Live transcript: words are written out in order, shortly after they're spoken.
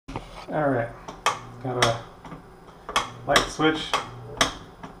Alright, got a light switch,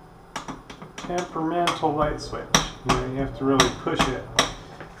 temperamental light switch. You know, you have to really push it,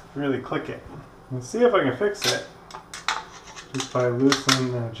 really click it. Let's see if I can fix it just by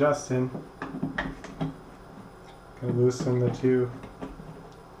loosening and adjusting. Gonna loosen the two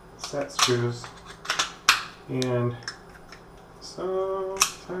set screws, and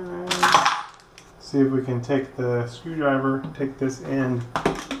sometimes see if we can take the screwdriver, take this end,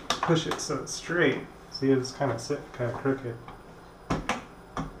 push it so it's straight. See, it's kind of crooked.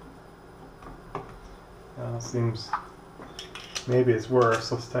 Seems maybe it's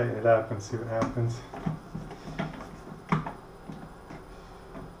worse. Let's tighten it up and see what happens.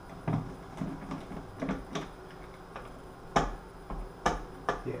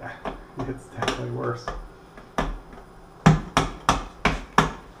 Yeah, it's definitely worse.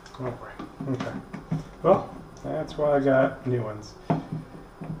 Oh boy. Okay. Well, that's why I got new ones.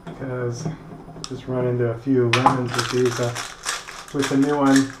 Because just run into a few lemons with these. With the new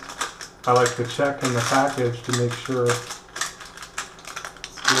one, I like to check in the package to make sure it's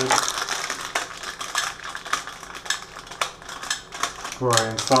good before I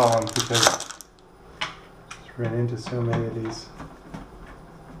install them, because I just ran into so many of these.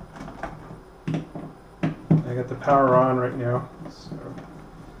 I got the power on right now, so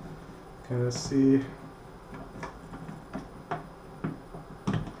gonna see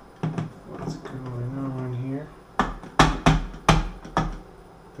what's going on here.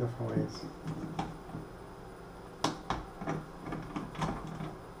 Definitely is.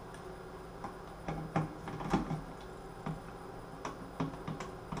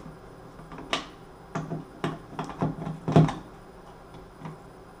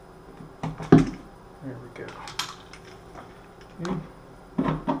 There we go. Okay.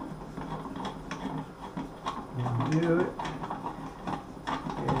 Undo it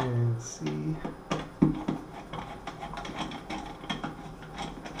and see.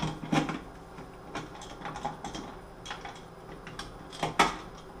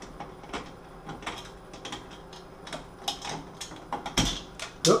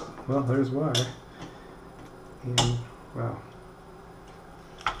 Oh, well, there's wire. And, well,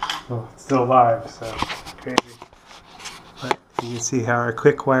 it's still alive, so crazy. But you can see how our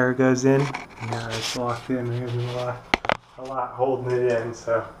quick wire goes in. Yeah, it's locked in. There's a lot holding it in,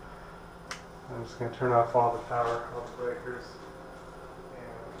 so I'm just going to turn off all the power, all the breakers, and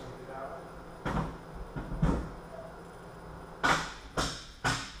take it out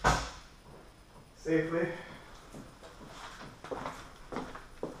safely.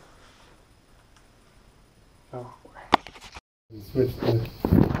 Oh, switch the on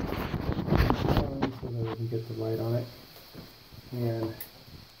so that we can get the light on it, and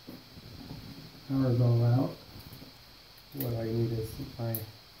power's all out. What I need is my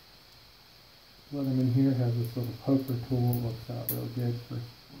Leatherman here has this little poker tool. Works out real good for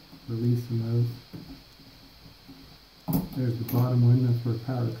releasing those. There's the bottom one. That's where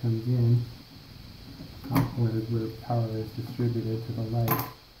power comes in. Top one is where power is distributed to the light.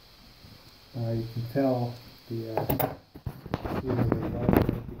 You can tell the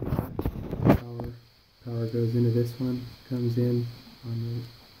power goes into this one, comes in on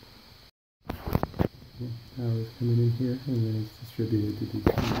the power is coming in here, and then it's distributed to these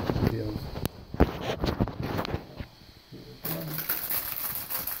two details.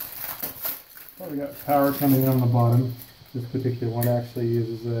 Well, we got power coming in on the bottom. This particular one actually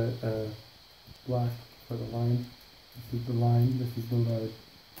uses a black for the line. This is the line, this is the load.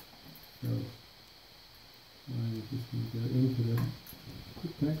 So line is just going to go into the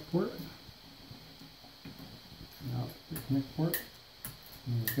quick connect port. Out the connect port.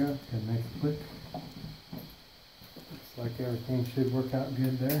 There we go. Got a nice click. Looks like everything should work out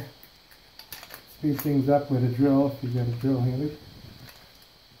good there. Speed things up with a drill if you've got a drill handy.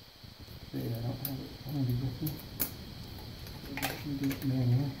 See, I don't have it handy with me. I can do it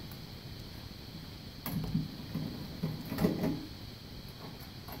manually.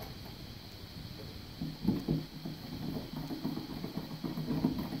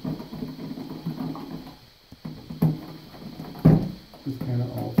 Just kind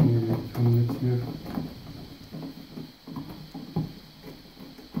of alternating between the two.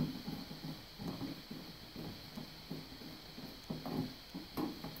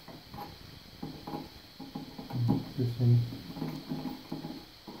 Position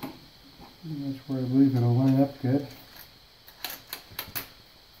pretty much where I believe it'll line up good.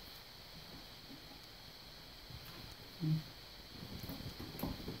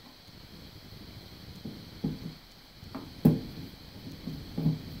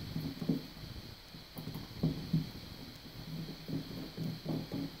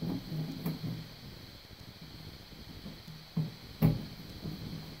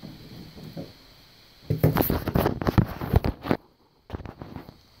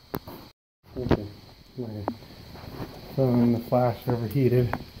 and the flash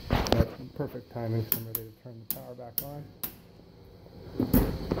overheated. That's perfect timing, so I'm ready to turn the power back on.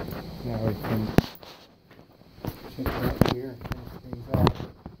 Now we can check it out here and finish things off.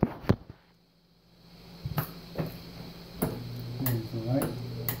 There's the light.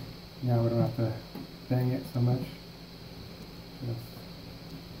 Now we don't have to bang it so much. Just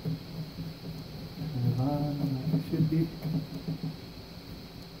turn it on like it should be.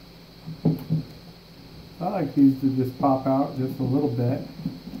 I like these to just pop out just a little bit.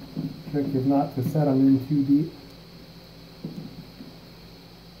 Trick is not to set them in too deep.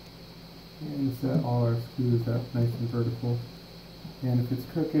 And set all our screws up nice and vertical. And if it's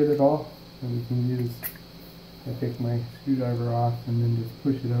crooked at all, then we can use, I take my screwdriver off and then just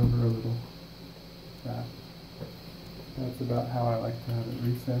push it over a little. Like that. That's about how I like to have it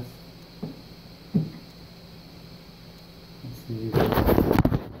recessed. Let's see.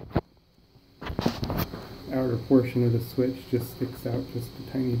 The outer portion of the switch just sticks out just a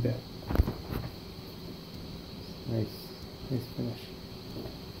tiny bit. Nice finish.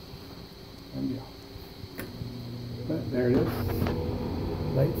 Good deal. But there it is.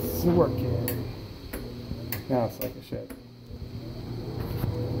 Lights are working. Now it's like a shit.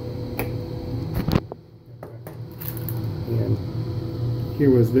 And here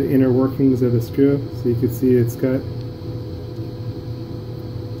was the inner workings of the screw. So you can see it's got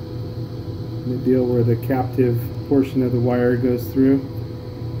the deal where the captive portion of the wire goes through.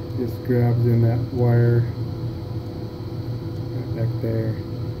 Just grabs in that wire right back there.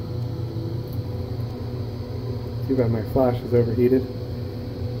 Too bad my flash is overheated.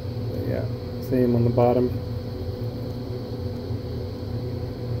 But yeah, same on the bottom.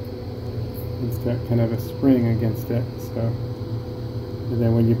 It's got kind of a spring against it, so. And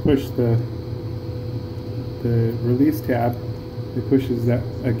then when you push the release tab, it pushes that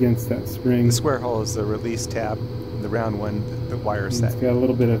against that spring. The square hole is the release tab, the round one, the wire set. It's got a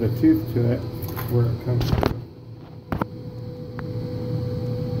little bit of a tooth to it where it comes through.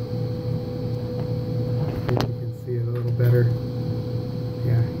 See if you can see it a little better.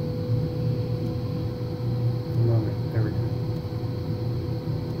 Yeah. A moment. There we go.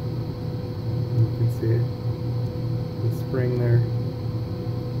 You can see it. The spring there.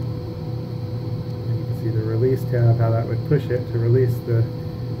 See the release tab, how that would push it to release the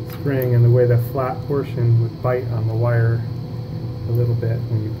spring, and the way the flat portion would bite on the wire a little bit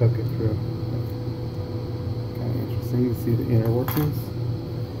when you poke it through. Kind of interesting to see the inner workings.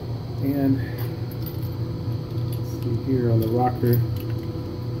 And let's see here on the rocker.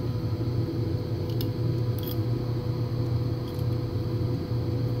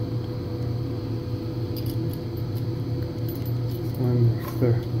 This one,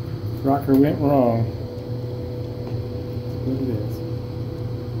 the rocker went wrong. What it is.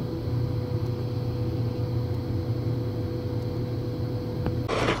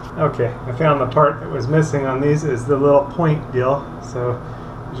 Okay, I found the part that was missing on these is the little point deal. So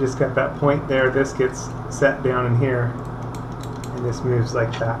you just got that point there. This gets set down in here, and this moves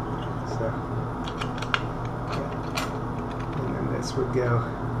like that. So, yeah. And then this would go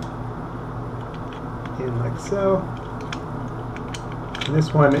in like so. And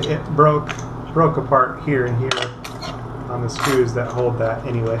this one, it broke apart here and here on the screws that hold that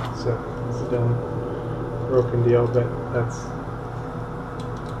anyway, so it's a done broken deal, but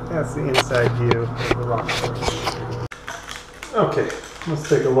that's the inside view of the rocker. Okay, let's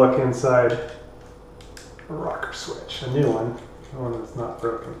take a look inside a rocker switch, a new one, the one that's not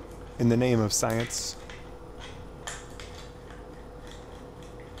broken. In the name of science.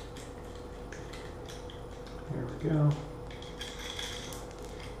 There we go.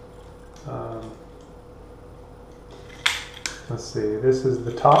 Let's see, this is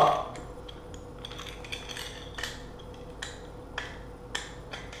the top.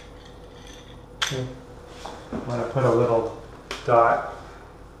 Okay. I'm going to put a little dot,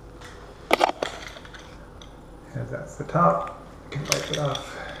 because that's the top. You can wipe it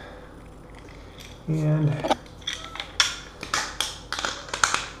off. And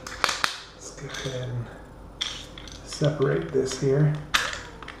let's go ahead and separate this here.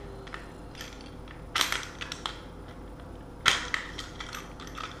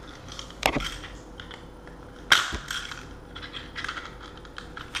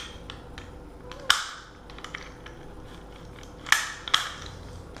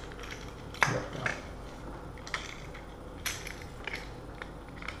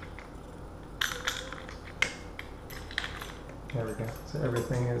 There we go. So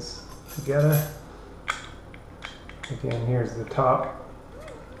everything is together. Again, here's the top.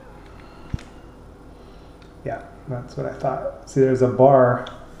 Yeah, that's what I thought. See, there's a bar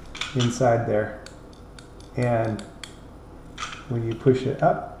inside there. And when you push it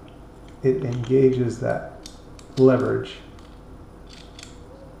up, it engages that leverage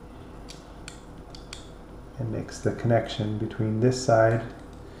and makes the connection between this side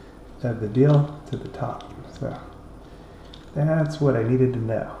of the deal to the top. So that's what I needed to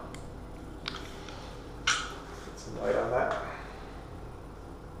know. Put some light on that.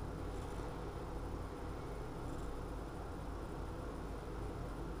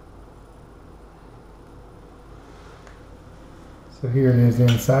 So here it is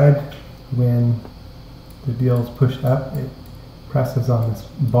inside. When the deal is pushed up, it presses on this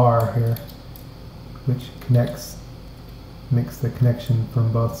bar here, which makes the connection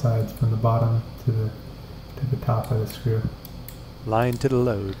from both sides, from the bottom to the top of the screw. Line to the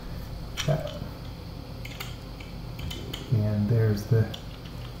load. That. And there's the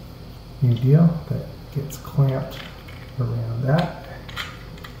new deal that gets clamped around that.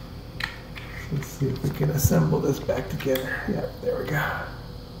 Let's see if we can assemble this back together. Yep, there we go.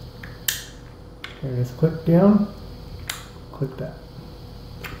 Here it is, click down, click that.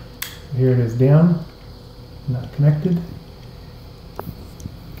 Here it is down, not connected.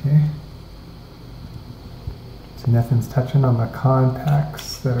 Okay. So nothing's touching on the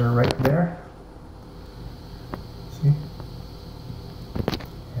contacts that are right there. See?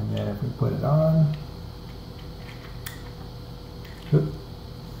 And then if we put it on,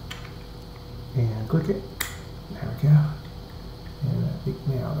 and click it, there we go. And I think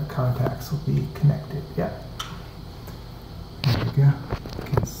now the contacts will be connected. Yep. There we go. You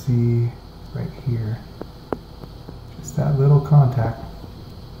can see right here, just that little contact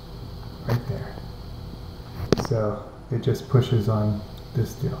right there. So it just pushes on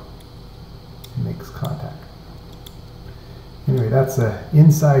this deal and makes contact. Anyway, that's an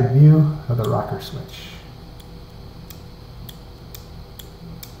inside view of the rocker switch.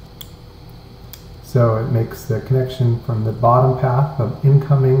 So it makes the connection from the bottom path of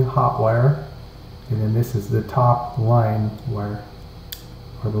incoming hot wire, and then this is the top line wire,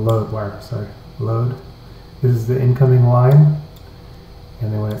 or the load wire, sorry, load. This is the incoming line,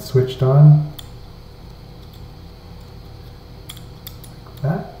 and then when it's switched on, like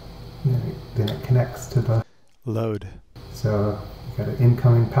that, then it connects to the load. So you got an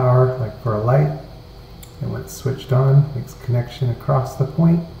incoming power, like for a light, and when it's switched on, makes connection across the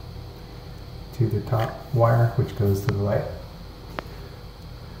point to the top wire, which goes to the light.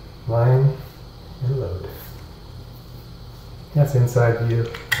 Line and load. That's inside view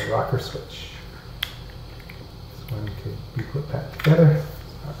of the rocker switch. This one could be put back together.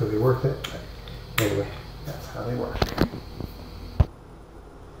 It's not really worth it, but anyway, that's how they work.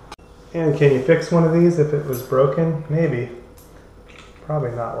 And can you fix one of these if it was broken? Maybe.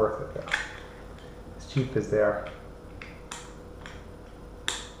 Probably not worth it though, as cheap as they are.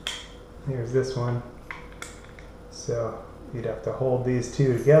 Here's this one. So you'd have to hold these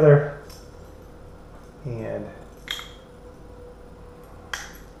two together, and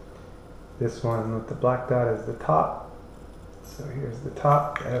this one with the black dot is the top. So here's the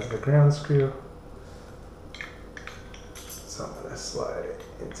top, it has the ground screw. So I'm going to slide it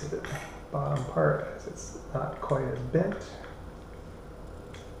into the bottom part as it's not quite as bent.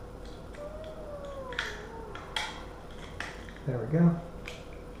 There we go.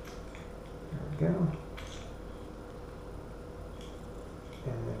 There we go.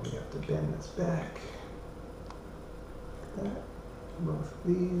 And then we have to bend this back. Like that. Both of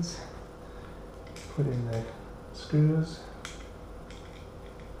these. Put in the screws.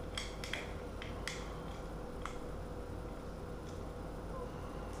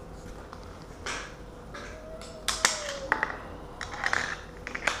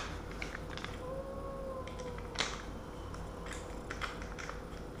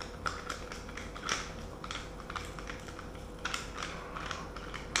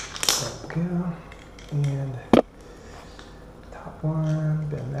 There we go. And top one,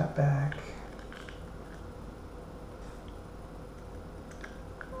 bend that back.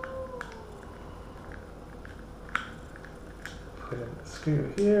 Put in the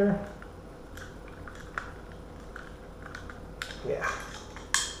screw here. Yeah.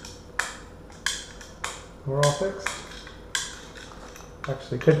 We're all fixed.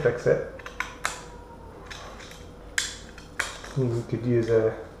 Actually could fix it. You could use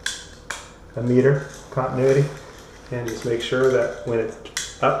a meter, continuity, and just make sure that when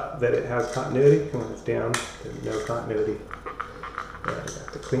it's up that it has continuity, and when it's down, there's no continuity. And you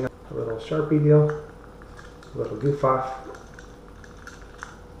have to clean up a little Sharpie deal, a little goof off.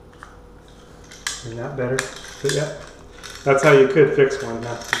 Isn't that better? But yeah, that's how you could fix one.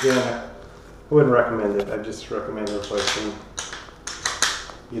 Now, again, I wouldn't recommend it. I just recommend replacing.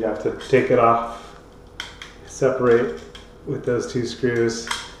 You'd have to take it off, separate with those two screws,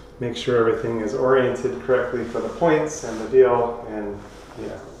 make sure everything is oriented correctly for the points and the deal, and you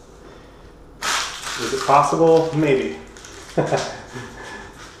know. Is it possible? Maybe.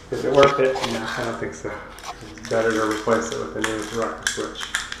 Is it worth it? No, I don't think so. It's better to replace it with a new rocker switch.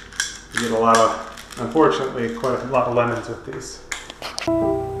 You get a lot of, unfortunately, quite a lot of lemons with these.